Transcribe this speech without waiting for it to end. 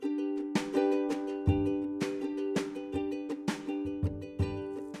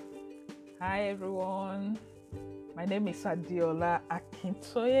everyone. My name is Adiola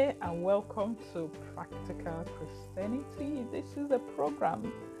Akintoye and welcome to Practical Christianity. This is a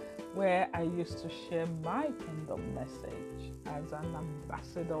program where I used to share my kingdom message as an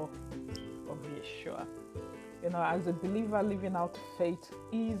ambassador of Yeshua. As a believer, living out faith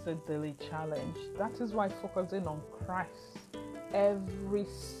is a daily challenge. That is why focusing on Christ every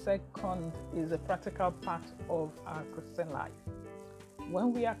second is a practical part of our Christian life.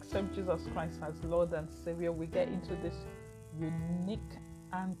 When we accept Jesus Christ as Lord and Savior, we get into this unique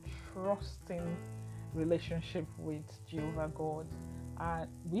and trusting relationship with Jehovah God. And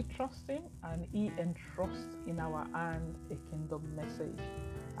we trust Him and He entrusts in our hand a kingdom message.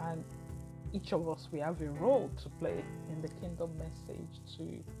 And each of us, we have a role to play in the kingdom message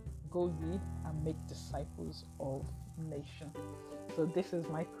to go ye and make disciples of nations. So this is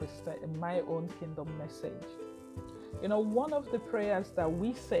my own kingdom message. One of the prayers that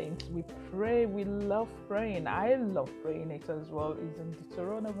we saints, we pray, we love praying, I love praying it as well, is in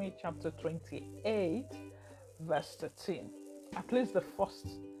Deuteronomy chapter 28, verse 13. At least the first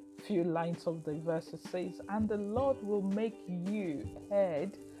few lines of the verse, it says, "And the Lord will make you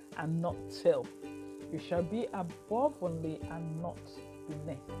head and not tail. You shall be above only and not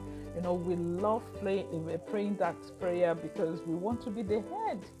beneath." We love praying that prayer because we want to be the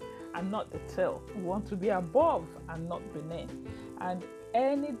head and not the tail. We want to be above and not beneath. And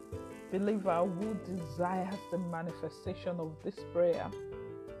any believer who desires the manifestation of this prayer,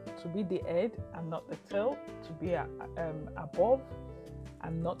 to be the head and not the tail, to be above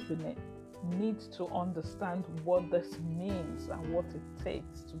and not beneath, needs to understand what this means and what it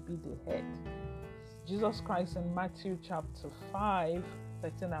takes to be the head. Jesus Christ in Matthew chapter 5,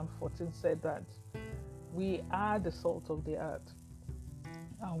 13 and 14 said that we are the salt of the earth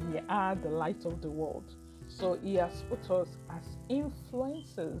and we are the light of the world. So He has put us as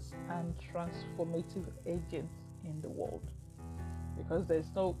influencers and transformative agents in the world, because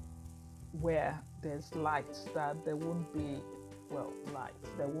there's no where there's light that there won't be light,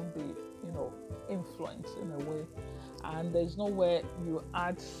 there won't be influence in a way, and there's nowhere you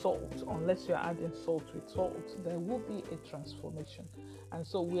add salt unless you're adding salt with salt, there will be a transformation. And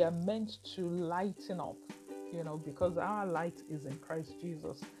so we are meant to lighten up, because our light is in Christ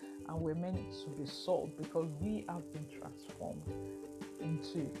Jesus, and we're meant to be salt because we have been transformed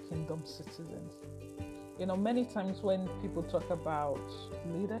into kingdom citizens. Many times when people talk about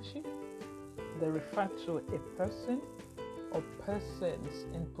leadership, they refer to a person or persons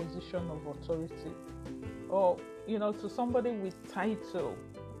in position of authority, or to somebody with title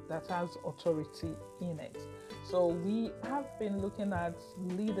that has authority in it. So we have been looking at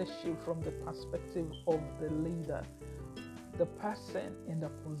leadership from the perspective of the leader, the person in the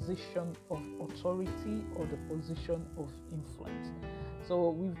position of authority or the position of influence. So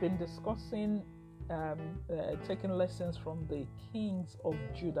we've been discussing taking lessons from the kings of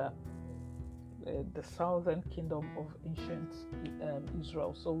Judah, the southern kingdom of ancient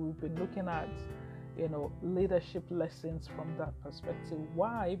Israel. So we've been looking at leadership lessons from that perspective.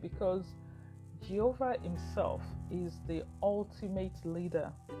 Why? Because Jehovah Himself is the ultimate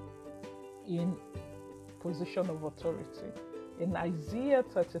leader in position of authority. In Isaiah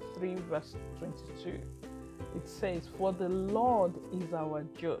 33 verse 22, it says, "For the Lord is our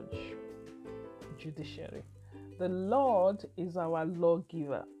judge," judiciary. "The Lord is our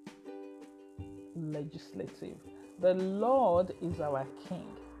lawgiver," legislative. "The Lord is our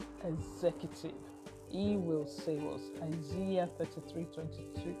king," executive. He will save us. Isaiah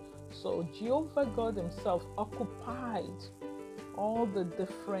 33:22. So Jehovah God Himself occupied all the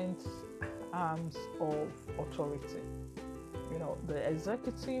different arms of authority. The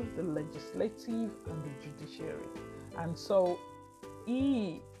executive, the legislative, and the judiciary. And so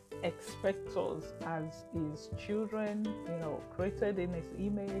He expects us as His children, created in His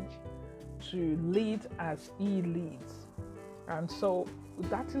image, to lead as He leads. And so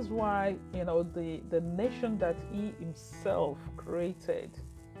that is why, the nation that He Himself created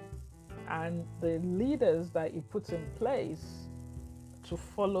and the leaders that He puts in place to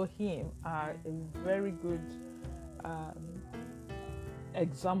follow Him are a very good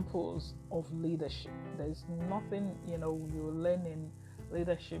examples of leadership. There's nothing, you learn in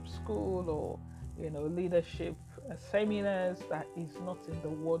leadership school or, leadership seminars that is not in the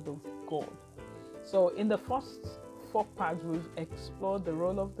Word of God. So in the first 4 parts, we've explored the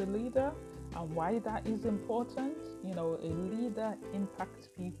role of the leader and why that is important. A leader impacts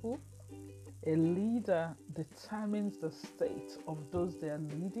people. A leader determines the state of those they are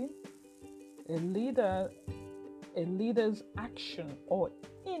leading. A leader a leader's action or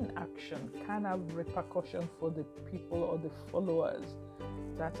inaction can have repercussion for the people or the followers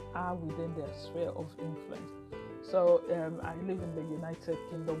that are within their sphere of influence. So I live in the United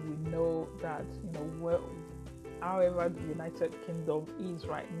Kingdom. We know that, however the United Kingdom is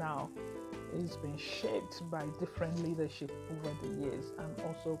right now, it's been shaped by different leadership over the years and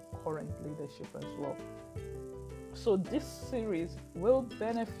also current leadership as well. So this series will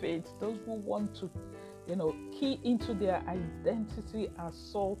benefit those who want to, key into their identity as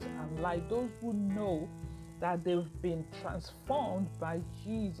salt and light, those who know that they've been transformed by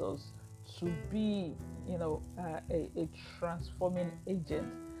Jesus to be, a transforming agent,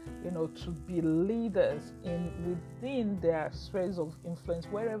 to be leaders within their spheres of influence.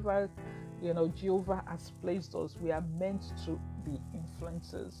 Wherever, Jehovah has placed us, we are meant to be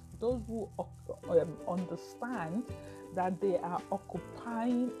influencers. Those who understand that they are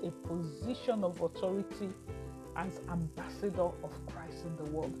occupying a position of authority as ambassador of Christ in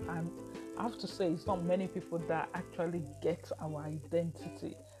the world. And I have to say, it's not many people that actually get our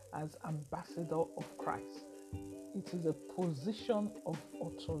identity as ambassador of Christ. It is a position of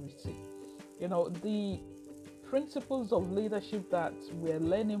authority. The principles of leadership that we're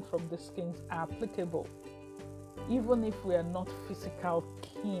learning from these kings are applicable even if we are not physical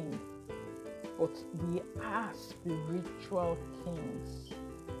kings, but we are spiritual kings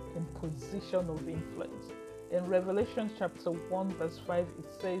in position of influence. In Revelation chapter 1 verse 5,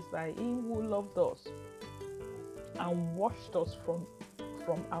 it says that he who loved us and washed us from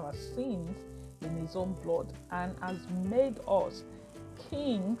our sins in his own blood and has made us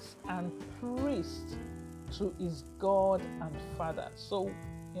kings and priests to his God and Father. So,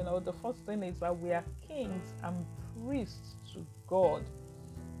 the first thing is that we are kings and priests to God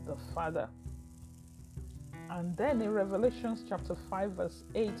the Father. And then in Revelation chapter 5 verse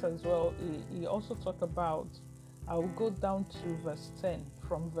 8 as well, he also talked about, I'll go down to verse 10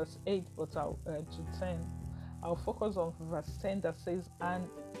 from verse 8 but to 10. I'll focus on verse 10 that says, and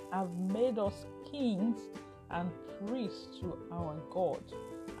have made us kings and priests to our God,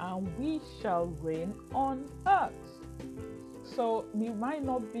 and we shall reign on earth. So we might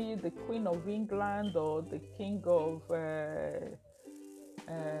not be the Queen of England or the King of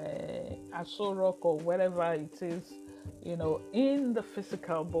Asorok or whatever it is, in the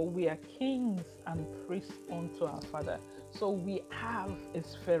physical, but we are kings and priests unto our Father. So we have a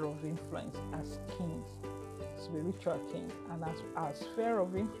sphere of influence as kings, spiritual king, and as our sphere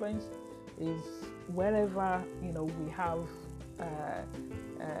of influence is wherever we have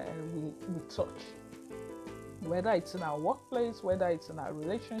we touch, whether it's in our workplace, whether it's in our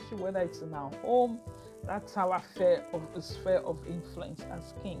relationship, whether it's in our home. That's our sphere of influence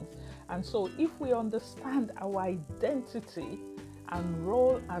as kings. And so if we understand our identity and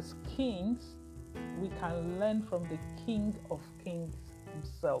role as kings, we can learn from the King of Kings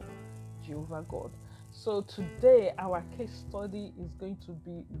himself, Jehovah God. So today our case study is going to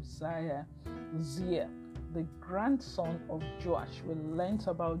be Uzziah, the grandson of Joash. We learned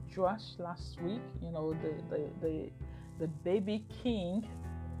about Joash last week, the baby king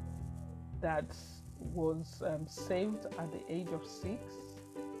that was saved at the age of 6,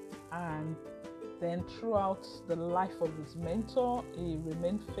 and then throughout the life of his mentor, he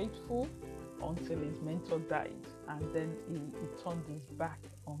remained faithful until his mentor died, and then he turned his back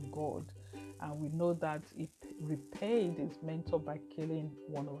on God. And we know that he repaid his mentor by killing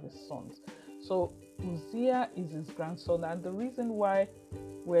one of his sons. So Uzziah is his grandson, and the reason why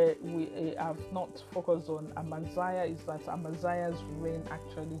we have not focused on Amaziah is that Amaziah's reign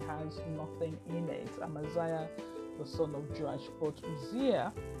actually has nothing in it. Amaziah, the son of Joash, but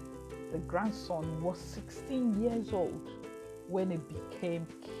Uzziah, the grandson, was 16 years old when he became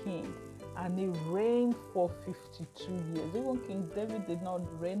king, and he reigned for 52 years. Even King David did not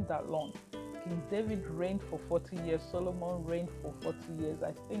reign that long. King David reigned for 40 years. Solomon reigned for 40 years.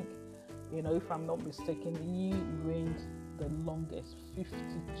 I think, if I'm not mistaken, he reigned the longest,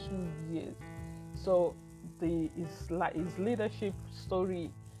 52 years. So his leadership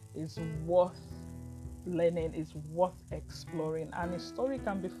story is worth learning, is worth exploring, and his story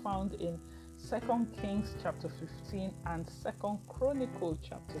can be found in 2 Kings chapter 15 and 2 Chronicles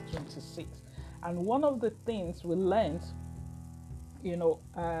chapter 26. And one of the things we learned,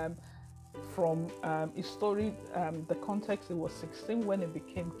 from his story, the context, he was 16 when he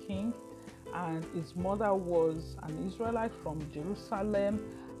became king, and his mother was an Israelite from Jerusalem.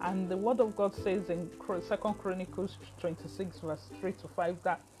 And the word of God says in 2 Chronicles 26 verse 3 to 5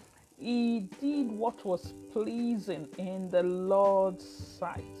 that he did what was pleasing in the Lord's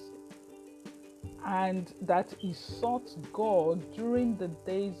sight, and that he sought God during the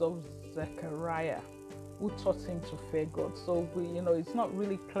days of Zechariah, who taught him to fear God. So it's not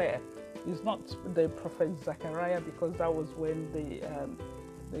really clear. It's not the prophet Zechariah, because that was when the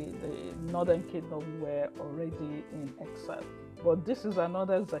northern kingdom were already in exile. But this is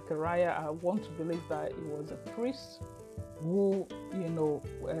another Zechariah. I want to believe that it was a priest who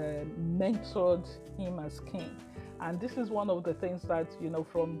mentored him as king. And this is one of the things that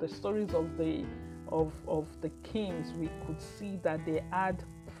from the stories of the kings, we could see that they had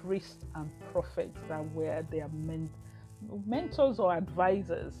priests and prophets that were their mentors or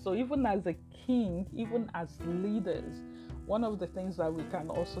advisors. So even as a king, even as leaders, one of the things that we can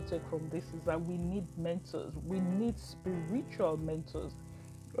also take from this is that we need mentors. We need spiritual mentors.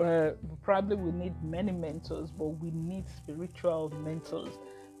 Probably we need many mentors, but we need spiritual mentors,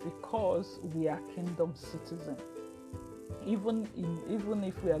 because we are kingdom citizens. Even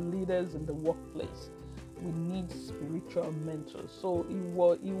if we are leaders in the workplace, we need spiritual mentors. So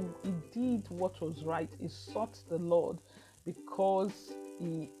he did what was right. He sought the Lord because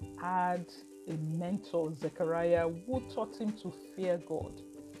he had a mentor, Zechariah, who taught him to fear God.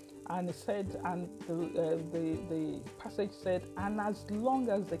 And he said, and the passage said, and as long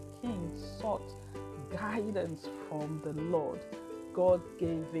as the king sought guidance from the Lord, God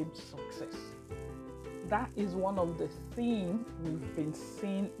gave him success. That is one of the themes we've been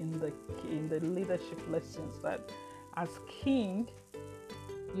seeing in the leadership lessons, that as king,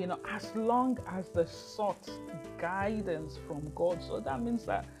 as long as they sought guidance from God. So that means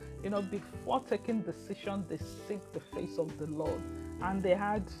that before taking decision, they seek the face of the Lord. And they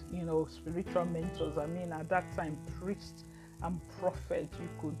had spiritual mentors. I mean, at that time, priests and prophets, you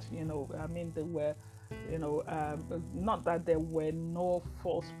could they were not that there were no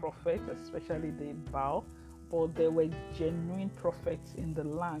false prophets, especially the Baal, but there were genuine prophets in the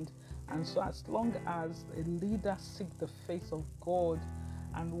land. And so as long as a leader seeks the face of God,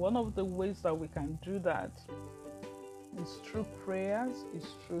 and one of the ways that we can do that is through prayers, is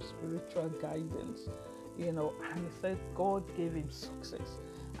through spiritual guidance, and he said God gave him success.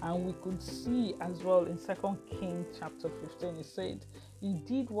 And we could see as well in 2 Kings chapter 15, he said he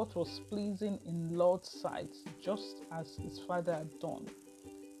did what was pleasing in Lord's sight, just as his father had done.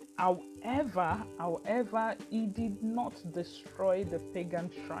 However, he did not destroy the pagan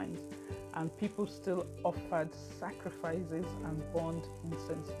shrines, and people still offered sacrifices and burned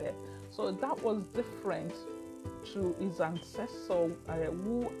incense there. So that was different to his ancestor,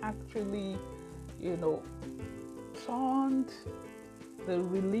 who actually, turned the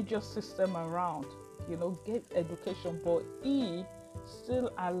religious system around, gave education, but he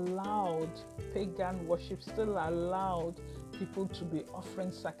still allowed pagan worship, still allowed people to be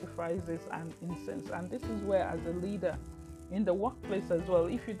offering sacrifices and incense. And this is where, as a leader in the workplace as well,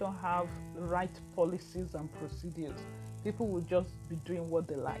 if you don't have the right policies and procedures, people will just be doing what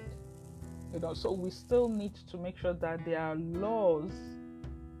they like. So we still need to make sure that there are laws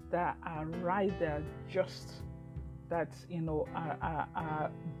that are right, that are just, that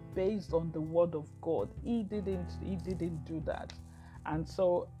are based on the word of God. He didn't do that. And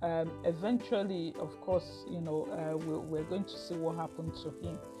so eventually, of course, we're going to see what happened to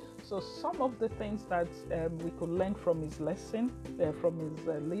him. So some of the things that we could learn from his lesson, from his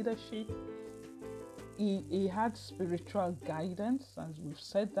leadership, he had spiritual guidance, as we've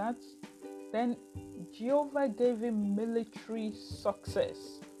said that. Then Jehovah gave him military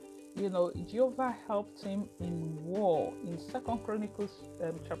success. Jehovah helped him in war. In 2 Chronicles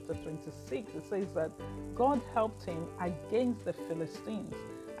chapter 26, it says that God helped him against the Philistines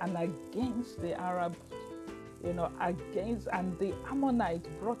and against the Arabs, and the Ammonites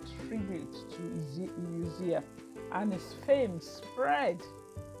brought tribute to Uzziah, and his fame spread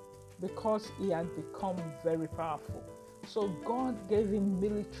because he had become very powerful. So God gave him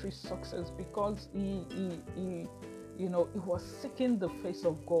military success because he was seeking the face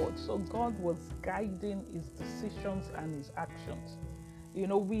of God. So God was guiding his decisions and his actions.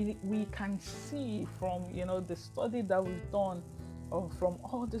 We can see from the study that we've done, from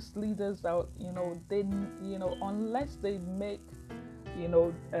all these leaders that they unless they make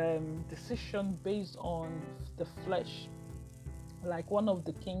decision based on the flesh, like one of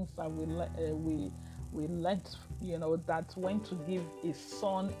the kings that we learned, that went to give his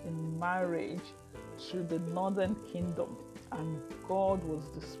son in marriage to the northern kingdom, and God was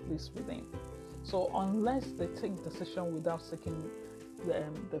displeased with him. So unless they take decision without seeking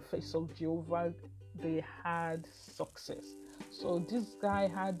the face of Jehovah, they had success. So this guy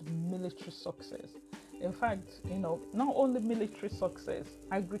had military success. In fact, not only military success,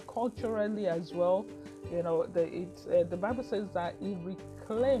 agriculturally as well. The Bible says that he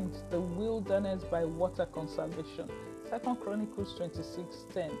reclaimed the wilderness by water conservation. 2 Chronicles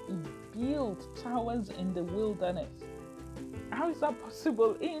 26:10, he built towers in the wilderness. How is that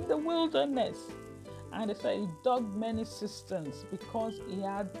possible in the wilderness? And they said he dug many cisterns because he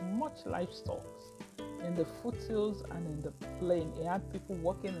had much livestock in the foothills and in the plain. He had people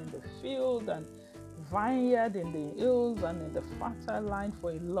working in the field and vineyard in the hills and in the fertile land,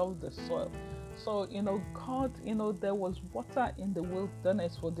 for he loved the soil. So, God, there was water in the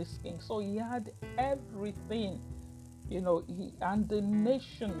wilderness for this king. So he had everything, and the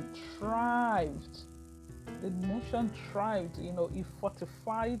nation thrived. The nation thrived, he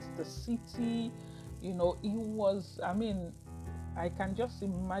fortified the city, he was, I can just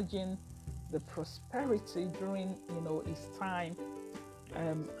imagine the prosperity during, his time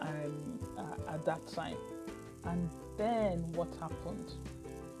at that time. And then what happened?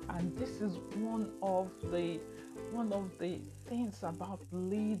 And this is one of the things about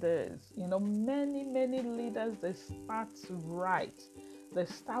leaders. Many leaders, they start right. They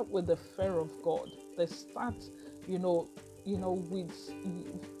start with the fear of God. They start, with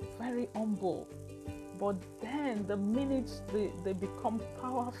very humble. But then the minute they become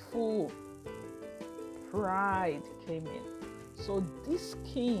powerful, pride came in. So this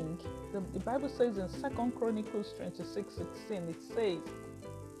king, the Bible says in 2 Chronicles 26:16, it says,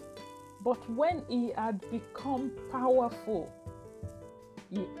 but when he had become powerful,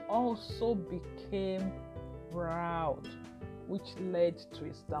 he also became proud, which led to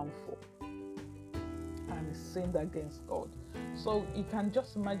his downfall. And he sinned against God. So you can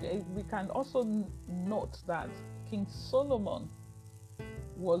just imagine, we can also note that King Solomon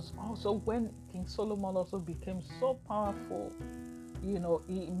was also, when King Solomon also became so powerful, he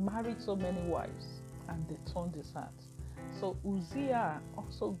married so many wives and they turned his heart. So Uzziah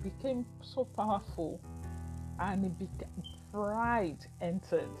also became so powerful and pride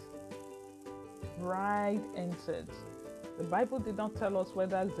entered. Pride entered. The Bible did not tell us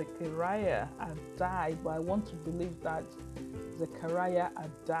whether Zechariah had died, but I want to believe that Zechariah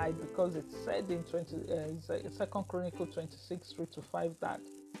had died, because it said in 2 Chronicles 26:3-5 that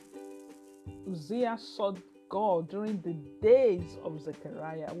Uzziah sought God during the days of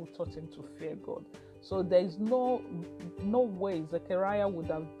Zechariah, who taught him to fear God. So there is no way Zechariah would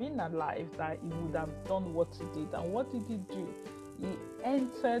have been alive that he would have done what he did. And what did he do? He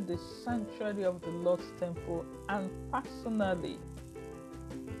entered the sanctuary of the Lord's temple and personally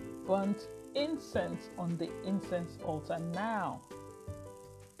burnt incense on the incense altar. Now,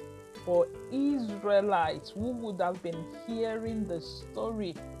 for Israelites who would have been hearing the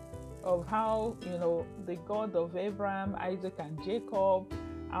story of how, the God of Abraham, Isaac, and Jacob,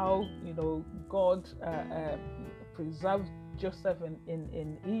 how, God preserved Joseph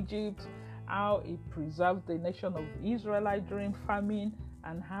in Egypt, how he preserved the nation of Israelite during famine,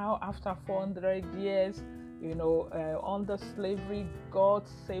 and how after 400 years, under slavery, God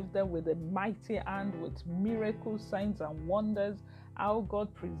saved them with a mighty hand, with miracles, signs, and wonders. How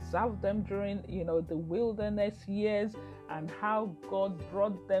God preserved them during, the wilderness years, and how God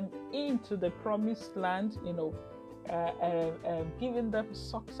brought them into the promised land, giving them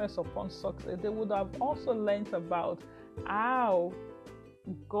success upon success. They would have also learned about how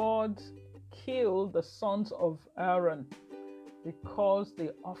God killed the sons of Aaron because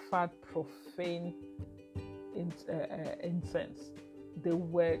they offered profane incense. They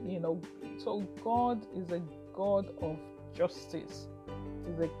were, so God is a God of justice.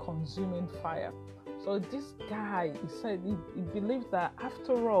 He's a consuming fire. So this guy, he said he believed that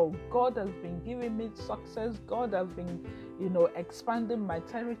after all, God has been giving me success. God has been, expanding my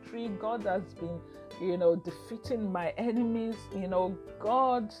territory. God has been, defeating my enemies.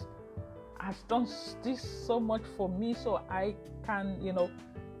 God has done this so much for me, so I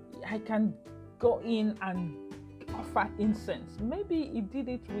can go in and offer incense. Maybe he did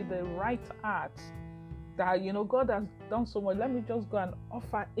it with the right heart, that God has done so much, let me just go and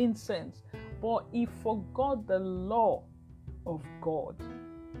offer incense. But he forgot the law of God.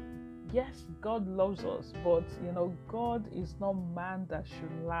 Yes, God loves us, but God is not man that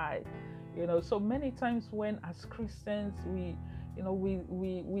should lie. So many times when as Christians we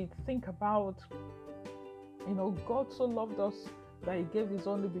think about, God so loved us that he gave his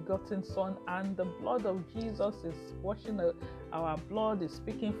only begotten son, and the blood of Jesus is washing our blood, is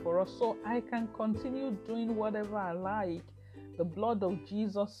speaking for us, so I can continue doing whatever I like. The blood of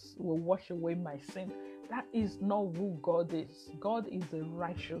Jesus will wash away my sin. That is not who God is. God is a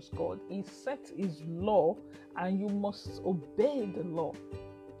righteous God. He set his law, and you must obey the law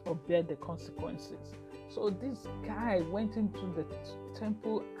or bear the consequences. So this guy went into the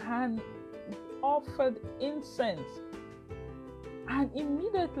temple and offered incense. And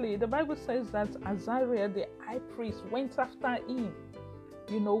immediately, the Bible says that Azariah, the high priest, went after him,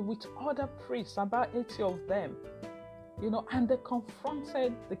 with other priests, about 80 of them, and they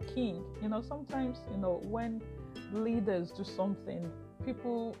confronted the king. Sometimes, when leaders do something,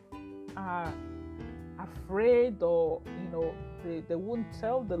 people are afraid, or, they won't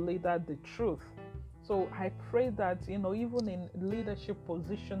tell the leader the truth. So I pray that, even in leadership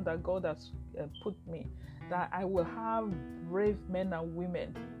position that God has put me, that I will have brave men and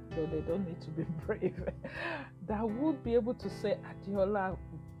women, though they don't need to be brave, that would be able to say, Adiola,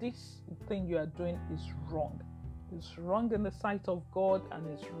 this thing you are doing is wrong. It's wrong in the sight of God, and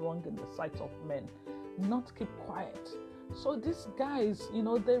it's wrong in the sight of men. Not keep quiet. So these guys,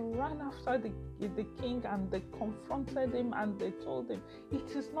 they ran after the king, and they confronted him, and they told him, it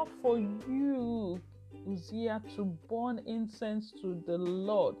is not for you, Uzziah, to burn incense to the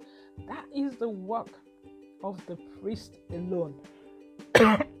Lord. That is the work of the priest alone.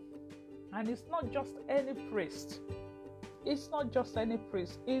 And it's not just any priest. It's not just any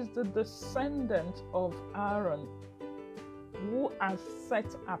priest. It's the descendant of Aaron who are set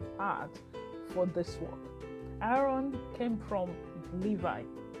apart for this work. Aaron came from Levi,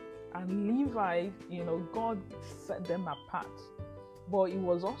 and Levi, God set them apart. But it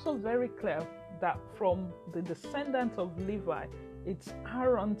was also very clear that from the descendant of Levi, it's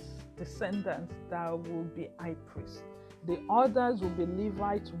Aaron's descendants that will be high priests. The others will be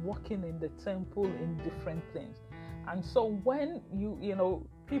Levites working in the temple in different things. And so when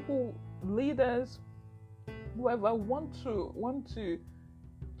people, leaders, whoever want to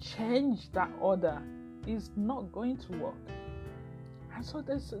change that order, is not going to work. And so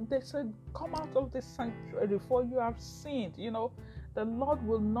they said, come out of the sanctuary, for you have sinned. The Lord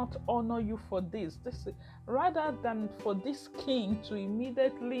will not honor you for this. Rather than for this king to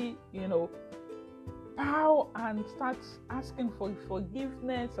immediately, bow and start asking for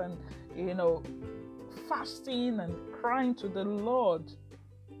forgiveness and, fasting and crying to the Lord.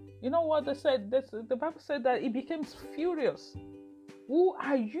 You know what they said? The Bible said that he became furious. Who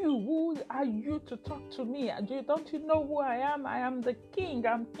are you? Who are you to talk to me? Don't you know who I am? I am the king.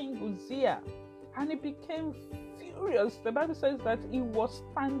 I'm King Uzziah. And he became furious. The Bible says that he was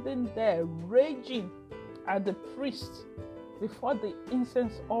standing there raging at the priest before the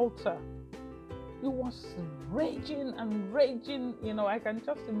incense altar. He was raging and raging. I can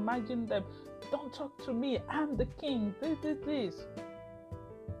just imagine them. Don't talk to me. I'm the king. This.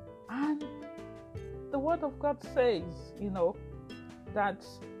 And the word of God says, that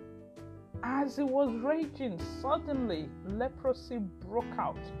as he was raging, suddenly leprosy broke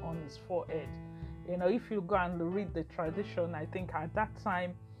out on his forehead. If you go and read the tradition, I think at that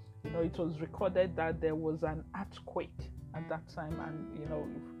time, it was recorded that there was an earthquake at that time,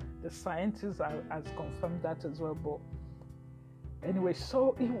 and the scientists has confirmed that as well. But anyway,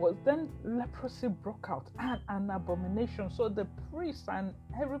 so it was then leprosy broke out, and an abomination. So the priests and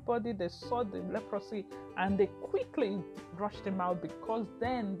everybody, they saw the leprosy, and they quickly rushed him out, because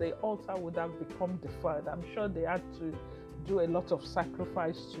then the altar would have become defiled. I'm sure they had to do a lot of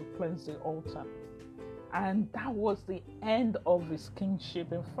sacrifice to cleanse the altar. And that was the end of his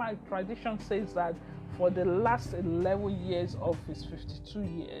kingship. In fact, tradition says that for the last 11 years of his 52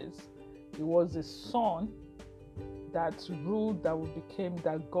 years, it was his son that ruled,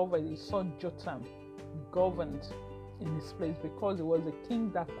 that governed. His son Jotham governed in his place, because he was a king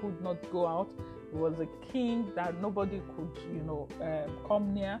that could not go out. He was a king that nobody could,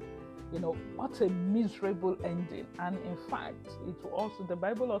 come near. What a miserable ending. And in fact, the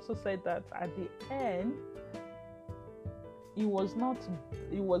Bible also said that at the end, he was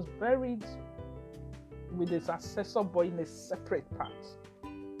buried with his ancestor, but in a separate part,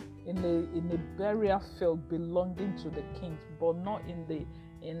 in a burial field belonging to the kings, but not in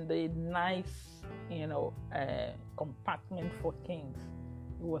the nice, compartment for kings.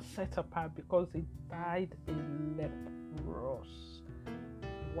 He was set apart because he died a leprous.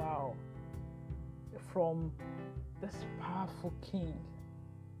 Wow. From this powerful king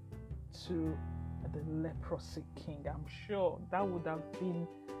to the leprosy king. I'm sure that would have been,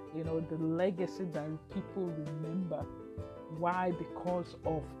 the legacy that people remember. Why? Because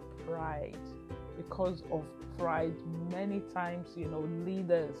of pride. Because of pride. Many times,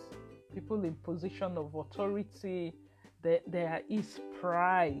 leaders, people in position of authority, there is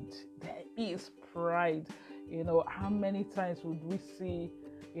pride. There is pride. How many times would we see,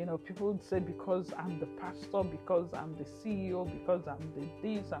 people would say, because I'm the pastor, because I'm the CEO, because I'm the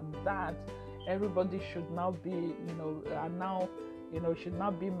this, I'm that, everybody should now be, should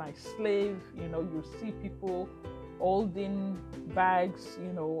not be my slave. You see people holding bags,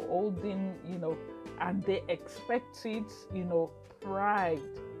 holding, and they expect it, pride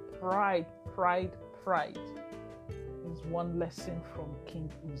is one lesson from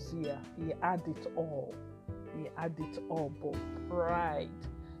King Uzziah. He had it all. But pride,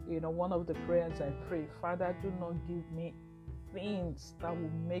 one of the prayers I pray, Father, do not give me things that will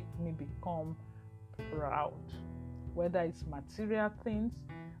make me become proud, whether it's material things,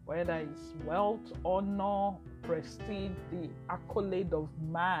 whether it's wealth, honor, prestige, the accolade of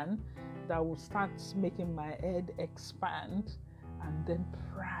man that will start making my head expand, and then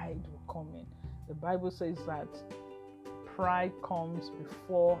pride will come in. The Bible says that pride comes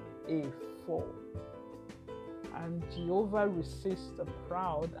before a fall, and Jehovah resists the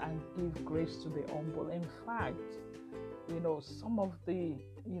proud and gives grace to the humble. In fact, some of the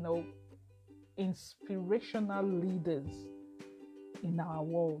inspirational leaders in our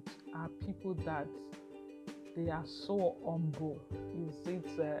world are people that they are so humble. Is it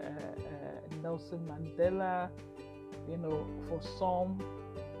Nelson Mandela? For some,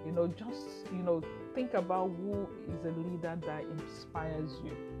 just think about who is a leader that inspires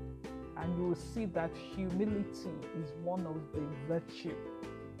you, and you will see that humility is one of the virtues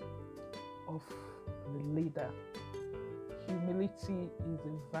of the leader. Humility is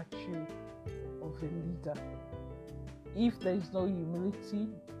a virtue of a leader. If there is no humility,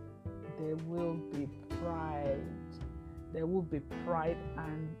 there will be pride. There will be pride,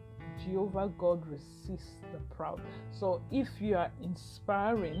 and Jehovah God resists the proud. So if you are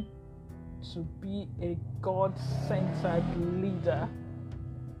inspiring to be a God-centered leader,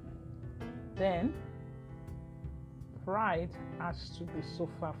 then pride has to be so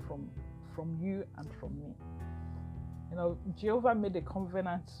far from you and from me. Jehovah made a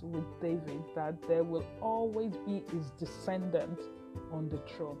covenant with David that there will always be his descendant on the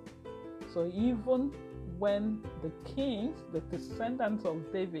throne. So even when the kings, the descendants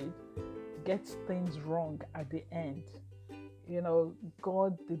of David, gets things wrong at the end,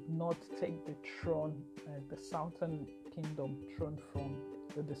 God did not take the throne, the southern kingdom throne, from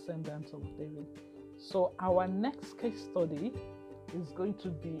the descendants of David. So our next case study is going to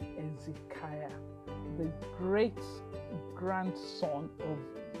be Hezekiah, the great grandson of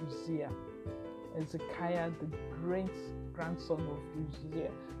Uzziah. Hezekiah, the great grandson of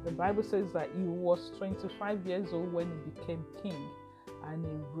Uzziah. The Bible says that he was 25 years old when he became king, and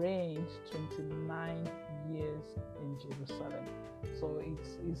he reigned 29 years in Jerusalem. So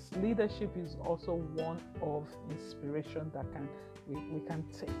his leadership is also one of inspiration that we can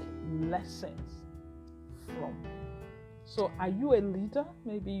take lessons from. So are you a leader?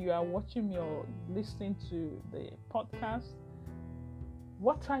 Maybe you are watching me or listening to the podcast.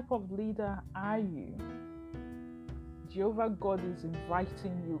 What type of leader are you? Jehovah God is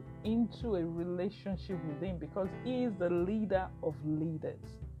inviting you into a relationship with him, because he is the leader of leaders,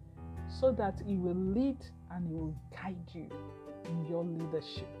 so that he will lead and he will guide you in your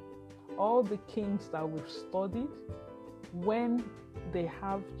leadership. All the kings that we've studied, when they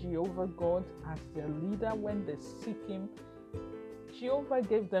have Jehovah God as their leader, when they seek him, Jehovah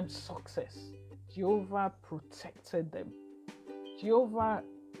gave them success. Jehovah protected them. Jehovah,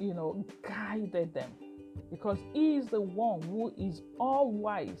 guided them, because he is the one who is all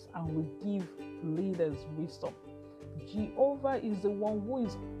wise and will give leaders wisdom. Jehovah is the one who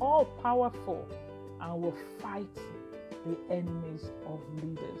is all powerful and will fight the enemies of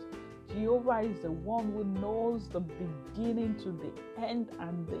leaders. Jehovah is the one who knows the beginning to the end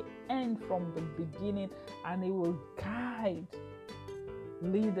and the end from the beginning, and he will guide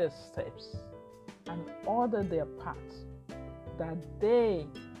leaders' steps and order their paths, that they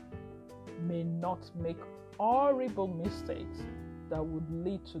may not make horrible mistakes that would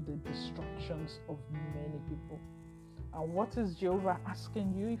lead to the destructions of many people. And what is Jehovah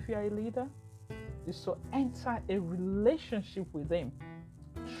asking you if you are a leader? Is to enter a relationship with him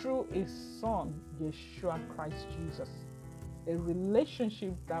through his son, Yeshua Christ Jesus. A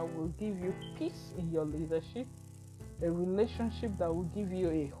relationship that will give you peace in your leadership. A relationship that will give you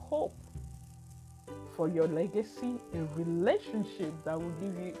a hope for your legacy. A relationship that will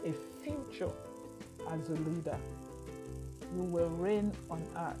give you a future as a leader. You will reign on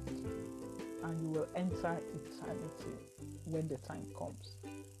earth and you will enter eternity when the time comes.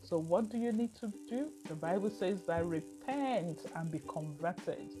 So what do you need to do? The Bible says that repent and be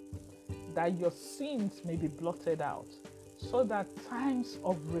converted, that your sins may be blotted out, so that times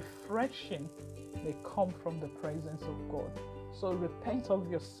of refreshing may come from the presence of God. So repent of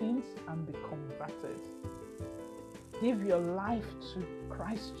your sins and be converted. Give your life to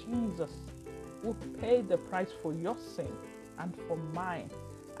Christ Jesus, who paid the price for your sin and for mine,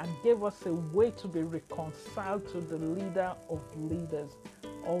 and gave us a way to be reconciled to the leader of leaders,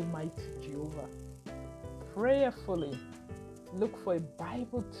 Almighty Jehovah. Prayerfully, look for a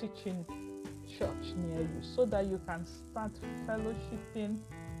Bible teaching church near you so that you can start fellowshipping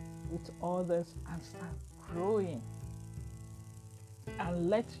with others and start growing. And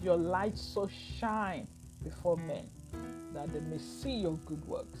let your light so shine before men that they may see your good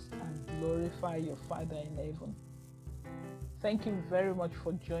works and glorify your Father in heaven. Thank you very much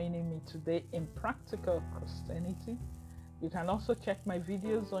for joining me today in Practical Christianity. You can also check my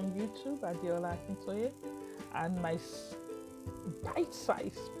videos on YouTube, Adiola Akintoye, and my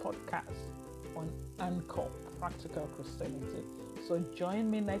bite-sized podcast on Anchor, Practical Christianity. So join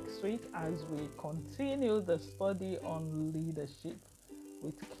me next week as we continue the study on leadership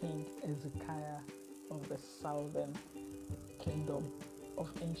with King Ezekiah of the Southern Kingdom of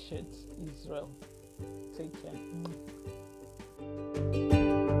ancient Israel. Take care.